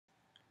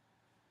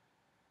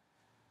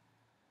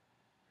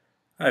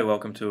Hi,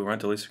 welcome to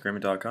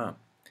rentalleaseagreement.com.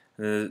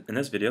 In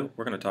this video,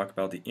 we're going to talk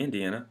about the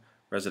Indiana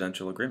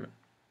Residential Agreement.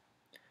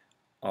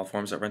 All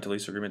forms at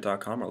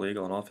rentalleaseagreement.com are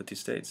legal in all 50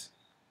 states.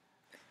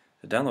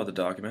 To download the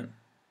document,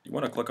 you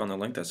want to click on the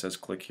link that says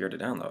click here to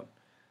download.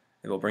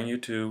 It will bring you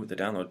to the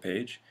download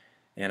page,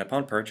 and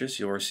upon purchase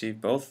you'll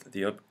receive both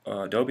the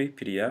Adobe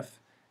PDF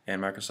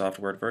and Microsoft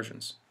Word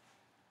versions.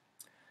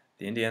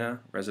 The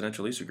Indiana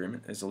Residential Lease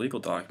Agreement is a legal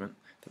document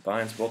that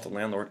binds both the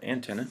landlord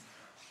and tenant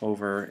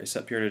over a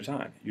set period of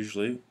time,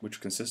 usually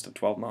which consists of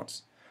 12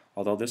 months,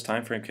 although this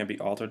time frame can be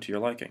altered to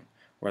your liking,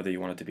 whether you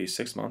want it to be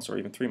 6 months or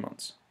even 3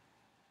 months.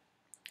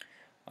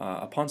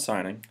 Upon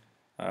signing,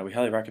 we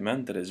highly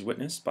recommend that it is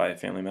witnessed by a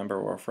family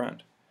member or a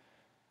friend.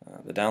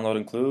 The download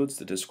includes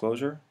the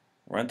disclosure,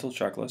 rental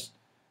checklist,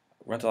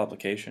 rental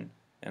application,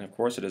 and of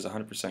course it is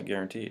 100%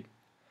 guaranteed.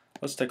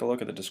 Let's take a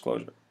look at the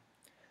disclosure.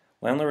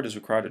 Landlord is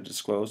required to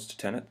disclose to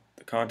tenant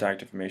the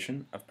contact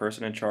information of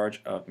person in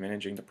charge of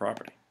managing the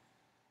property.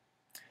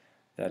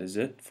 That is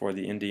it for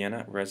the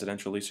Indiana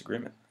Residential Lease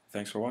Agreement.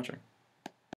 Thanks for watching.